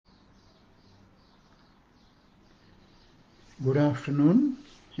Good afternoon,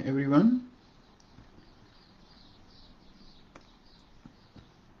 everyone,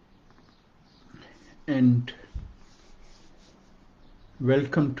 and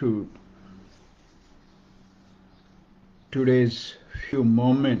welcome to today's few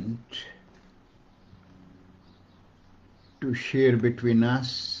moments to share between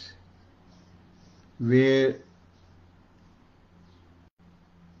us where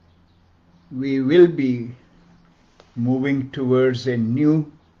we will be moving towards a new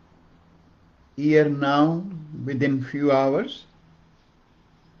year now within few hours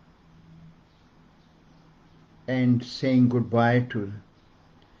and saying goodbye to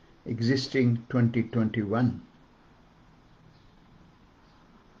existing 2021.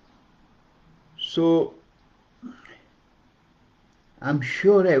 So I'm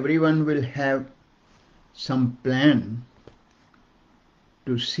sure everyone will have some plan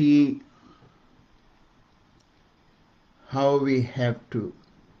to see how we have to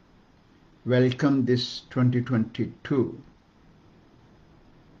welcome this 2022.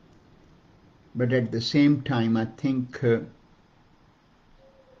 But at the same time, I think there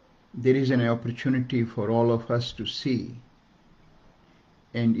is an opportunity for all of us to see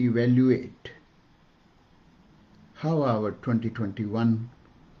and evaluate how our 2021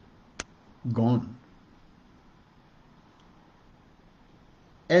 gone.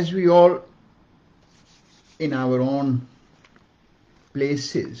 As we all in our own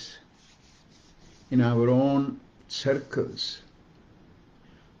places, in our own circles,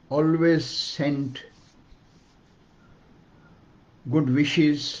 always send good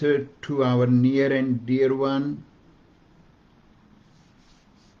wishes to our near and dear one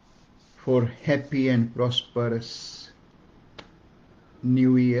for happy and prosperous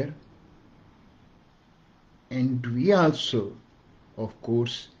new year. And we also, of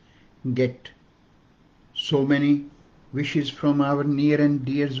course, get so many wishes from our near and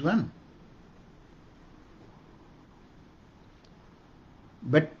dear one.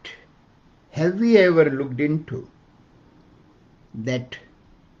 But have we ever looked into that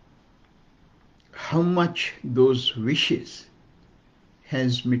how much those wishes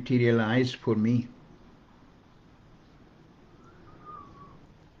has materialized for me?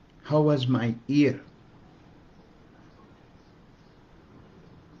 How was my year?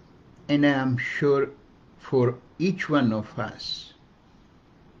 And I am sure for each one of us,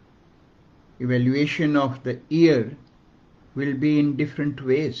 evaluation of the year will be in different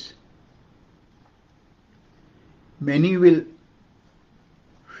ways. Many will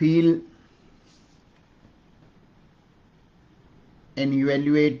feel and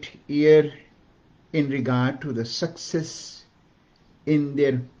evaluate year in regard to the success in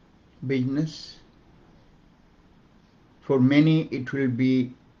their business. For many, it will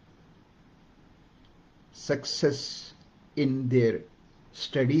be success in their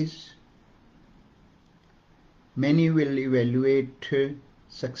studies. Many will evaluate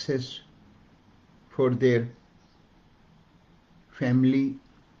success for their family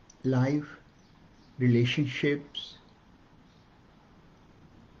life, relationships.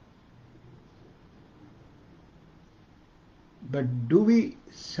 But do we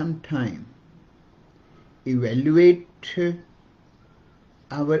sometime evaluate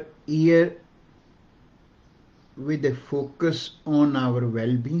our year with a focus on our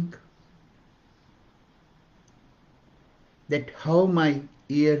well-being? That how my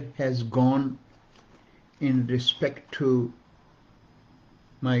year has gone in respect to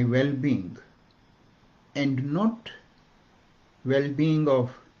my well-being, and not well-being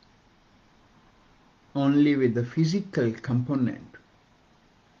of only with the physical component,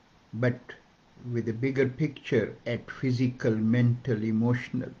 but with a bigger picture at physical, mental,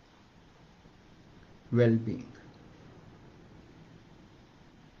 emotional well-being.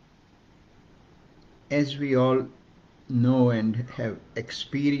 As we all know and have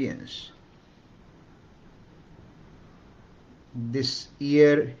experienced, this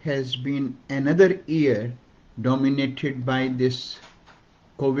year has been another year dominated by this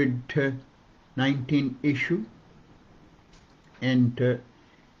COVID-19 issue, and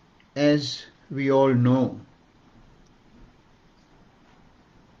as we all know,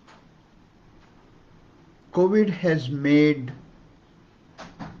 COVID has made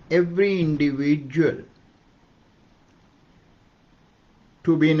every individual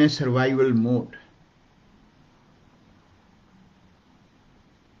to be in a survival mode.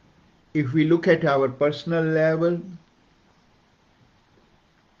 If we look at our personal level,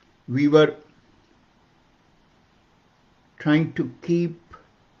 we were trying to keep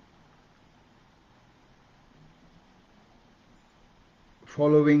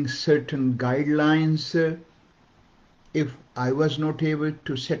following certain guidelines If I was not able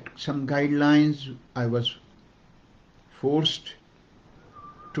to set some guidelines, I was forced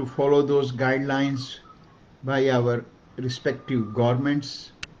to follow those guidelines by our respective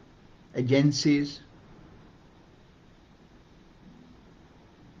governments, agencies,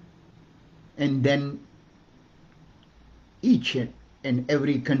 and then each and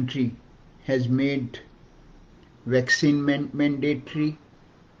every country has made vaccine mandatory,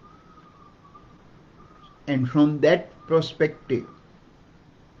 and from that perspective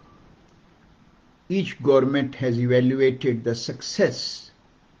each government has evaluated the success,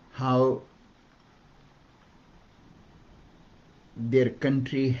 how their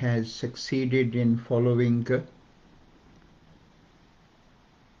country has succeeded in following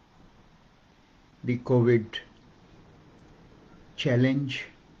the COVID challenge.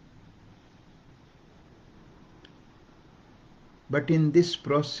 But in this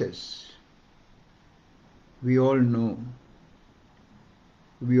process, we all know,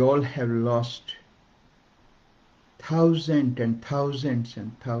 we all have lost thousands and thousands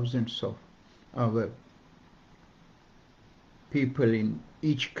and thousands of our people in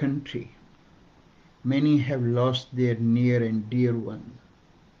each country. Many have lost their near and dear one.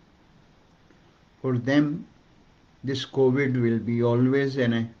 For them, this COVID will be always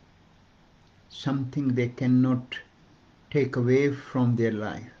something they cannot take away from their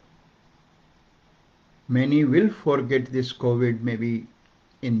life. Many will forget this COVID maybe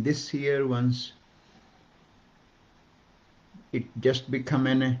in this year once it just become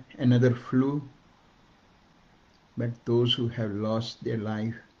another flu. But those who have lost their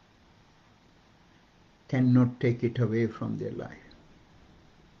life cannot take it away from their life.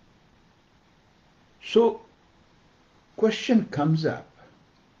 So, question comes up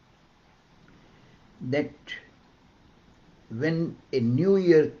that when a new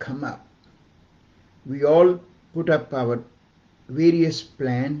year come up, we all put up our various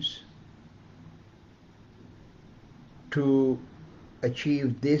plans to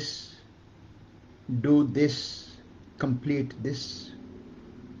achieve this, do this, complete this,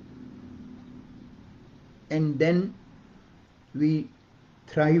 and then we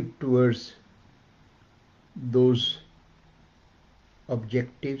thrive towards those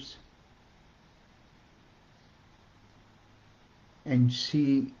objectives and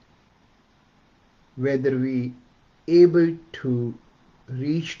see whether we able to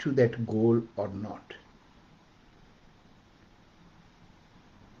reach to that goal or not.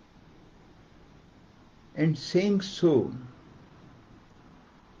 And saying so,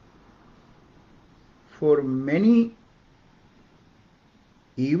 for many,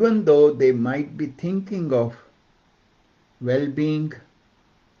 even though they might be thinking of well-being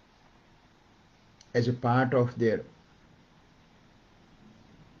as a part of their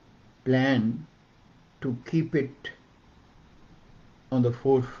plan to keep it on the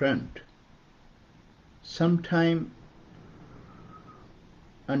forefront, sometime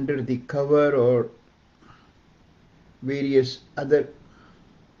under the cover or various other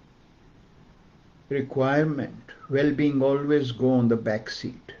requirement, well-being always go on the back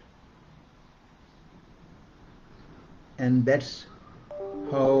seat. And that's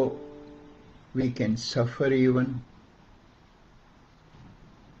how we can suffer even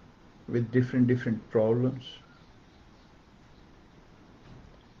with different problems.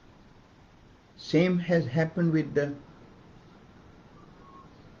 Same has happened with the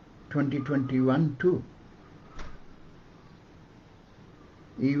 2021 too.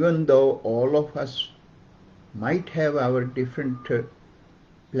 Even though all of us might have our different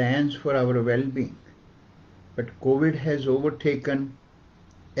plans for our well-being, but COVID has overtaken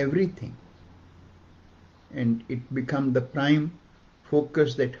everything, and it become the prime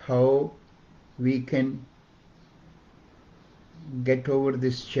focus that how we can get over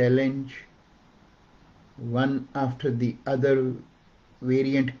this challenge. One after the other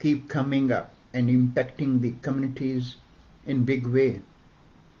variant keep coming up and impacting the communities in big way.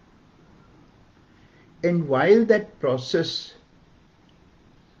 And while that process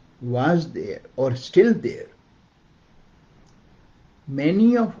was there or still there,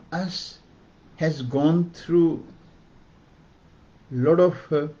 many of us has gone through a lot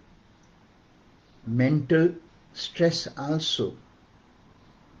of mental stress also.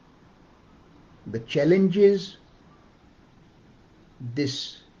 The challenges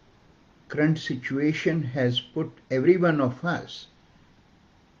this current situation has put every one of us,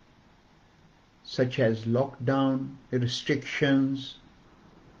 such as lockdown, restrictions,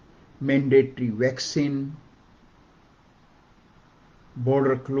 mandatory vaccine,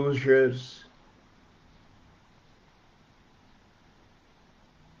 border closures,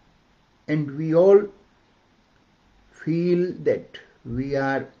 and we all feel that we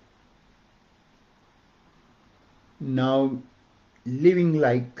are now living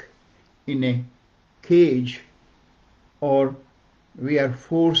like in a cage, or we are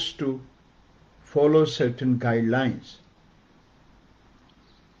forced to follow certain guidelines.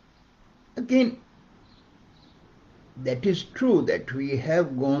 Again, that is true that we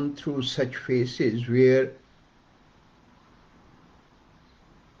have gone through such phases where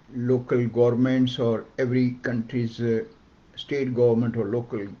local governments or every country's state government or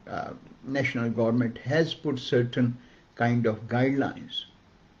local national government has put certain kind of guidelines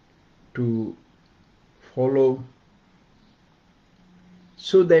to follow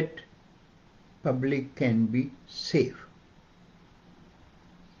so that public can be safe.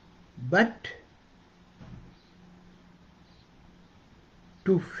 But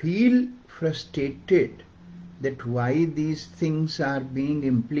to feel frustrated that why these things are being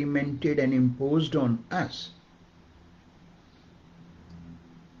implemented and imposed on us,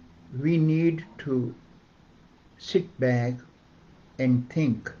 we need to sit back and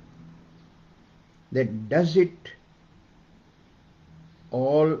think that does it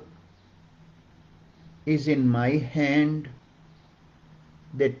all is in my hand,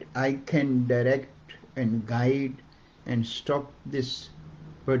 that I can direct and guide and stop this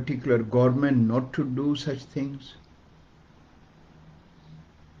particular government not to do such things?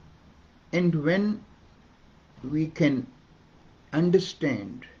 And when we can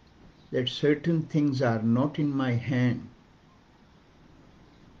understand that certain things are not in my hand,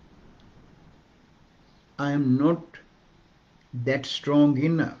 I am not that strong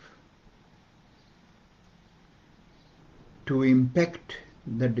enough to impact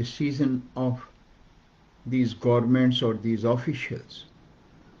the decision of these governments or these officials.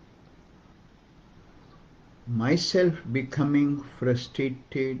 Myself becoming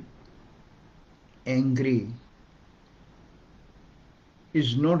frustrated, angry,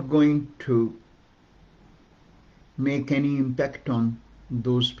 is not going to make any impact on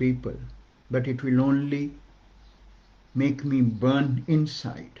those people, but it will only make me burn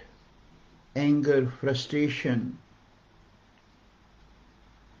inside. Anger, frustration,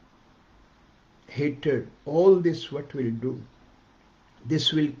 hatred, all this what will do?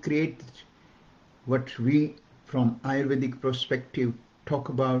 This will create what we from Ayurvedic perspective talk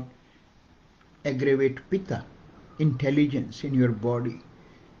about aggravate pitta, intelligence in your body.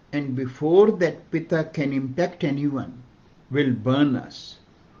 And before that pitta can impact anyone, will burn us.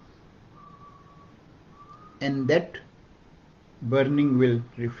 And that burning will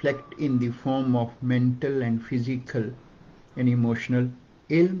reflect in the form of mental and physical and emotional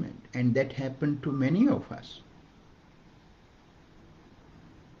ailment. And that happened to many of us.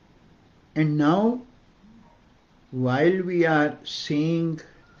 And now, while we are seeing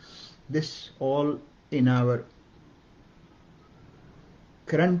this all in our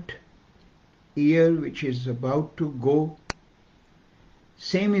current year, which is about to go,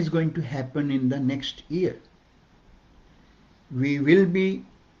 same is going to happen in the next year. We will be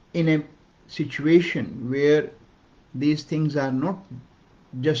in a situation where these things are not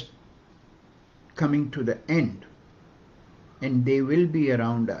just coming to the end, and they will be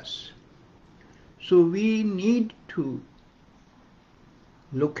around us. So we need to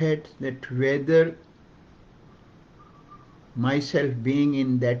look at that whether myself being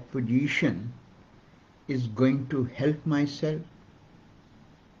in that position is going to help myself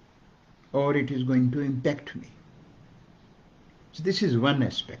or it is going to impact me. So this is one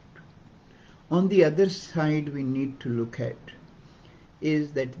aspect. On the other side, we need to look at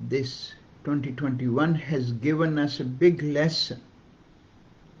is that this 2021 has given us a big lesson.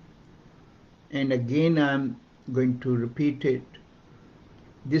 And again, I'm going to repeat it.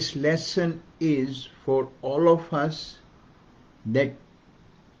 This lesson is for all of us that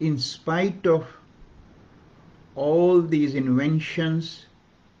in spite of all these inventions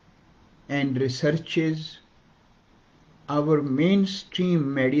and researches, our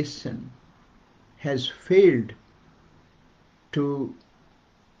mainstream medicine has failed to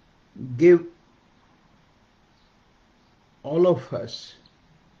give all of us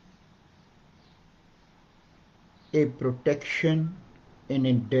a protection and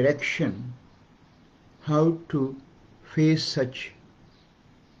a direction how to face such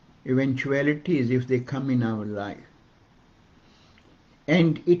eventualities if they come in our life.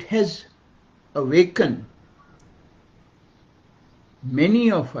 And it has awakened many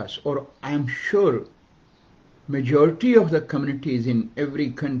of us, or I am sure majority of the communities in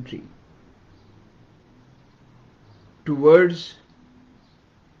every country, towards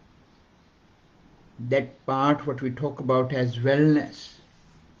that part what we talk about as wellness,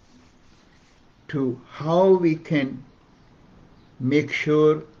 to how we can make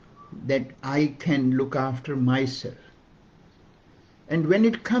sure that I can look after myself. And when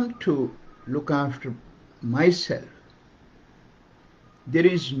it comes to look after myself, there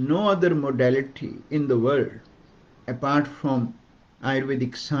is no other modality in the world apart from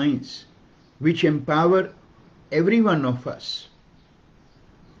Ayurvedic science which empower every one of us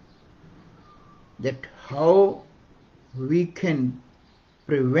that how we can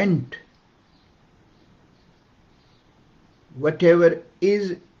prevent whatever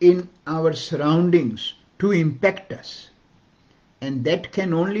is in our surroundings to impact us. And that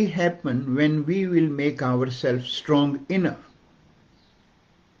can only happen when we will make ourselves strong enough.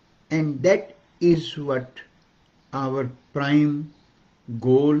 And that is what our prime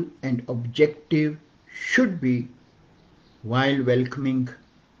goal and objective should be while welcoming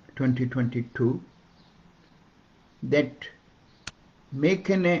 2022, that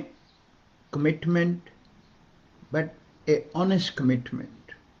making a commitment, but a honest commitment,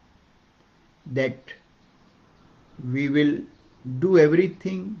 that we will do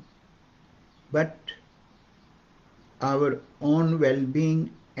everything but our own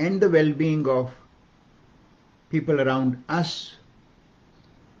well-being and the well-being of people around us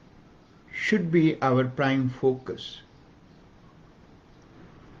should be our prime focus.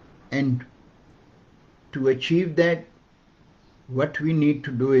 And to achieve that, what we need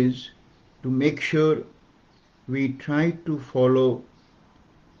to do is to make sure we try to follow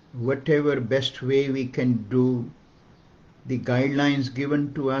whatever best way we can do, the guidelines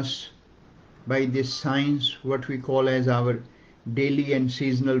given to us by this science, what we call as our daily and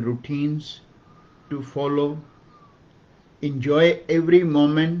seasonal routines, to follow, enjoy every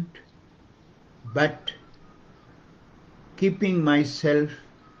moment, but keeping myself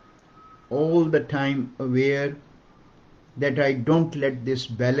all the time aware that I don't let this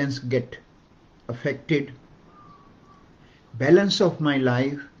balance get affected. Balance of my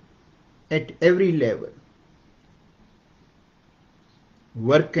life at every level.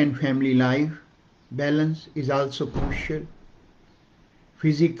 Work and family life balance is also crucial.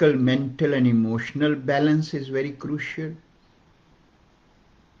 Physical, mental and emotional balance is very crucial.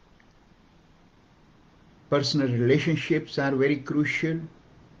 Personal relationships are very crucial.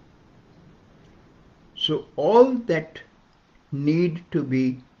 So all that need to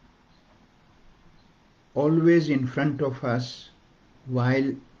be always in front of us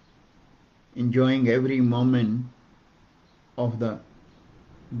while enjoying every moment of the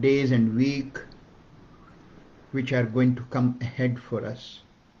days and week which are going to come ahead for us.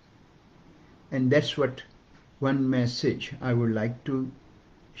 And that's what one message I would like to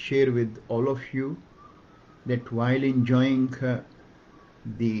share with all of you, that while enjoying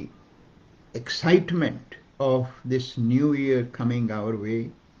the excitement of this new year coming our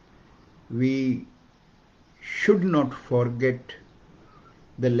way, we should not forget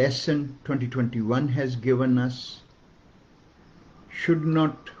the lesson 2021 has given us, should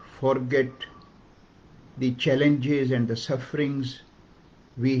not forget the challenges and the sufferings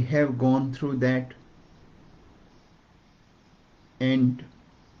we have gone through that, and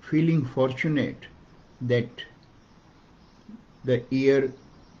feeling fortunate that the year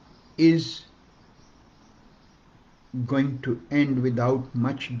is going to end without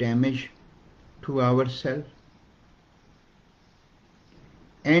much damage to ourselves.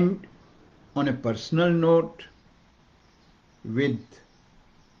 And on a personal note, with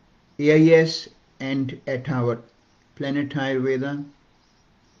AIS and at our Planet Ayurveda,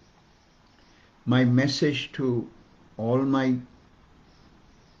 my message to all my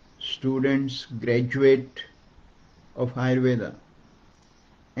students, graduate of Ayurveda,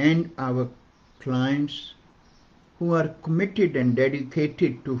 and our clients who are committed and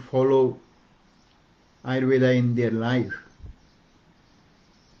dedicated to follow Ayurveda in their life,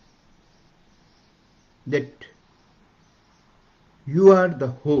 that you are the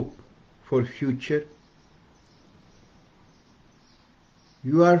hope for future.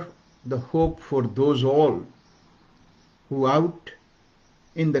 You are the hope for those all who out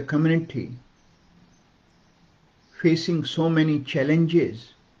in the community facing so many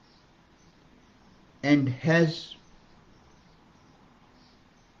challenges and has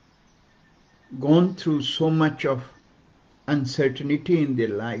gone through so much of uncertainty in their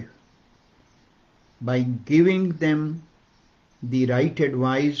life. By giving them the right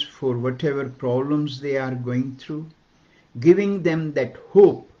advice for whatever problems they are going through, giving them that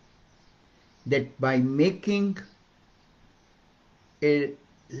hope that by making a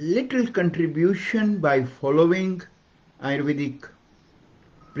little contribution by following Ayurvedic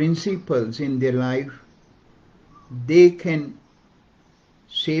principles in their life, they can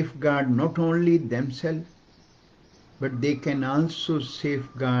safeguard not only themselves but they can also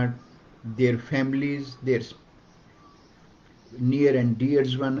safeguard their families, their near and dear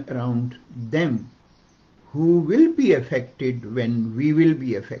one around them, who will be affected when we will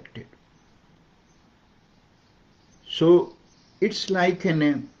be affected. So it's like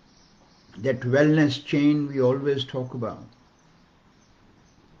that wellness chain we always talk about.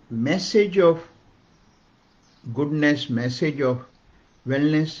 Message of goodness, message of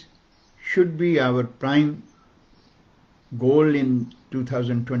wellness should be our prime goal in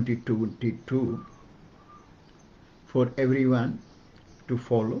 2022 for everyone to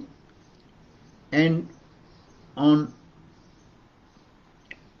follow. And on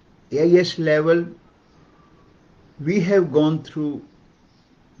AIS level, we have gone through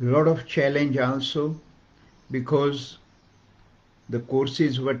a lot of challenge also, because the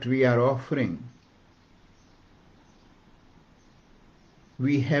courses what we are offering,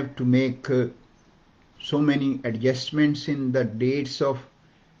 we have to make so many adjustments in the dates of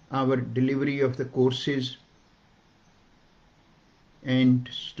our delivery of the courses, and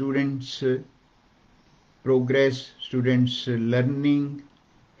students' progress, students' learning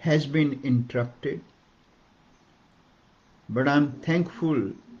has been interrupted. But I'm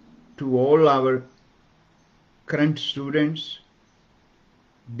thankful to all our current students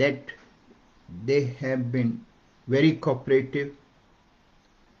that they have been very cooperative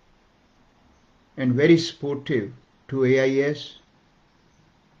and very supportive to AIS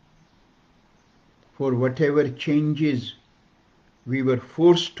for whatever changes we were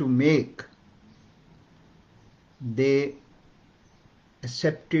forced to make. They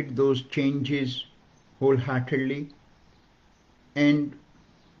accepted those changes wholeheartedly and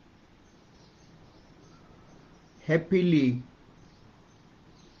happily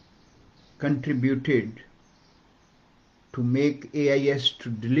contributed to make AIS to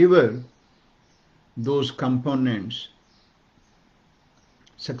deliver those components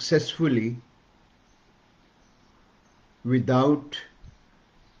successfully without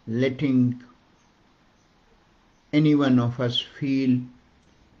letting any one of us feel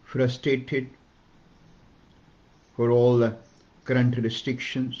frustrated for all the current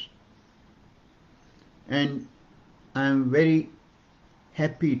restrictions. And I'm very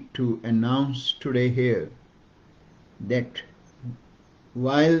happy to announce today here that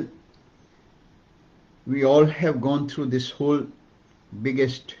while we all have gone through this whole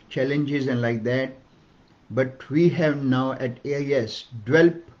biggest challenges and like that, but we have now at AIS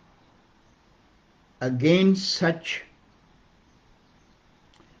developed again such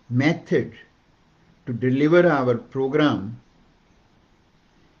method to deliver our program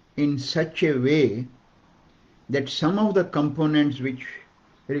in such a way that some of the components which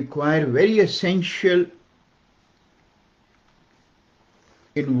require very essential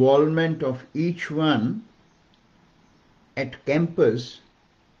involvement of each one at campus,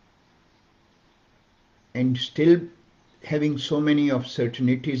 and still having so many of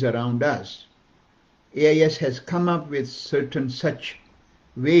certainties around us, AIS has come up with certain such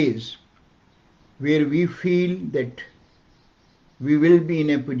ways where we feel that we will be in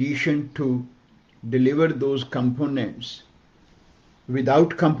a position to deliver those components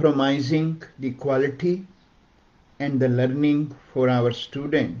without compromising the quality and the learning for our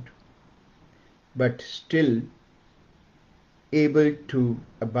student, but still able to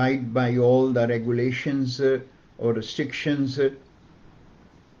abide by all the regulations or restrictions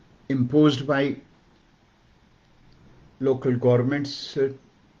imposed by local governments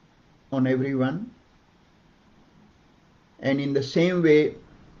on everyone. And in the same way,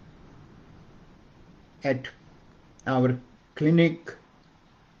 at our clinic,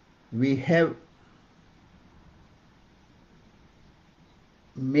 we have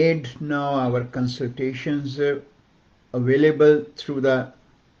made now our consultations available through the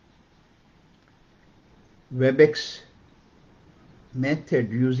WebEx method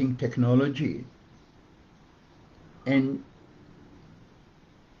using technology, and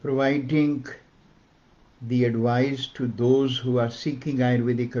providing the advice to those who are seeking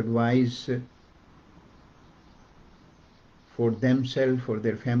Ayurvedic advice for themselves, for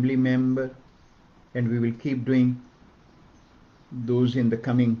their family member, and we will keep doing those in the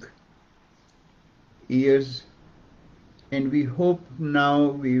coming years. And we hope now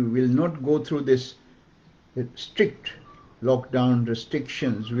we will not go through this strict lockdown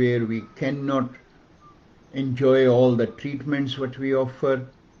restrictions where we cannot enjoy all the treatments what we offer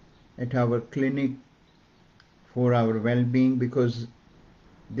at our clinic for our well-being, because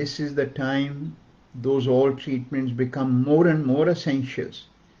this is the time those all treatments become more and more essentials,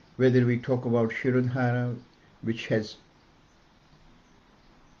 whether we talk about Shirodhara, which has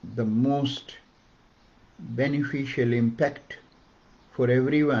the most beneficial impact for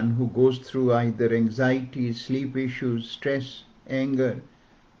everyone who goes through either anxiety, sleep issues, stress, anger,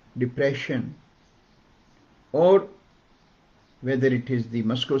 depression, or whether it is the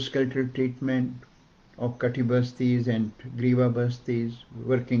musculoskeletal treatment of Katibastis and Grivabastis,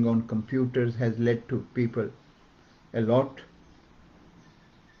 working on computers has led to people a lot.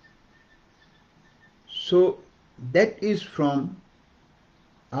 So that is from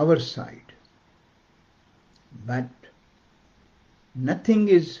our side. But nothing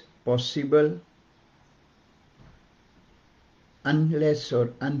is possible unless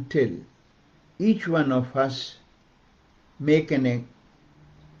or until each one of us make an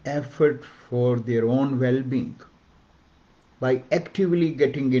effort for their own well-being by actively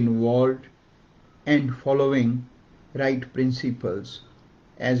getting involved and following right principles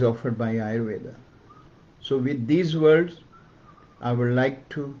as offered by Ayurveda. So with these words, I would like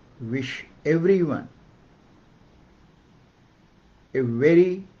to wish everyone a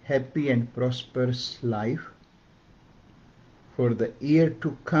very happy and prosperous life for the year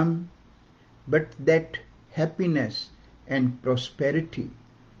to come, but that happiness and prosperity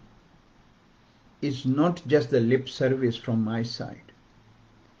is not just the lip service from my side,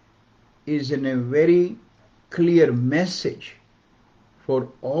 is in a very clear message for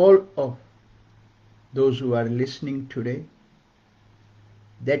all of those who are listening today,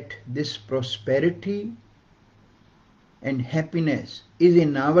 that this prosperity and happiness is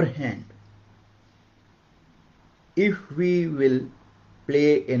in our hand if we will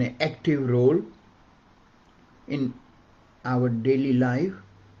play an active role in our daily life,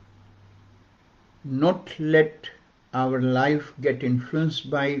 not let our life get influenced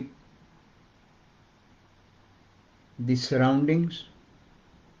by the surroundings,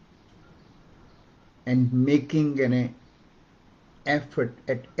 and making an effort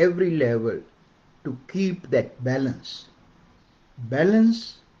at every level to keep that balance.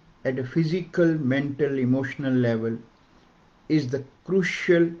 Balance at a physical, mental, emotional level is the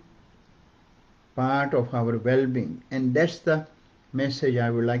crucial part of our well-being, and that's the message I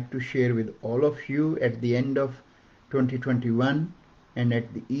would like to share with all of you at the end of 2021 and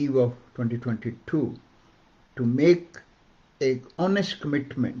at the eve of 2022, to make an honest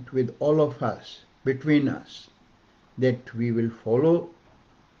commitment with all of us, between us, that we will follow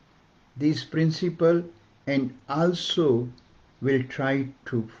these principles and also will try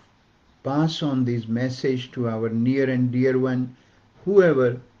to pass on this message to our near and dear one,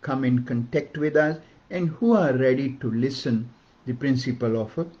 whoever come in contact with us and who are ready to listen the principle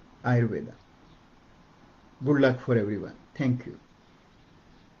of Ayurveda. Good luck for everyone. Thank you.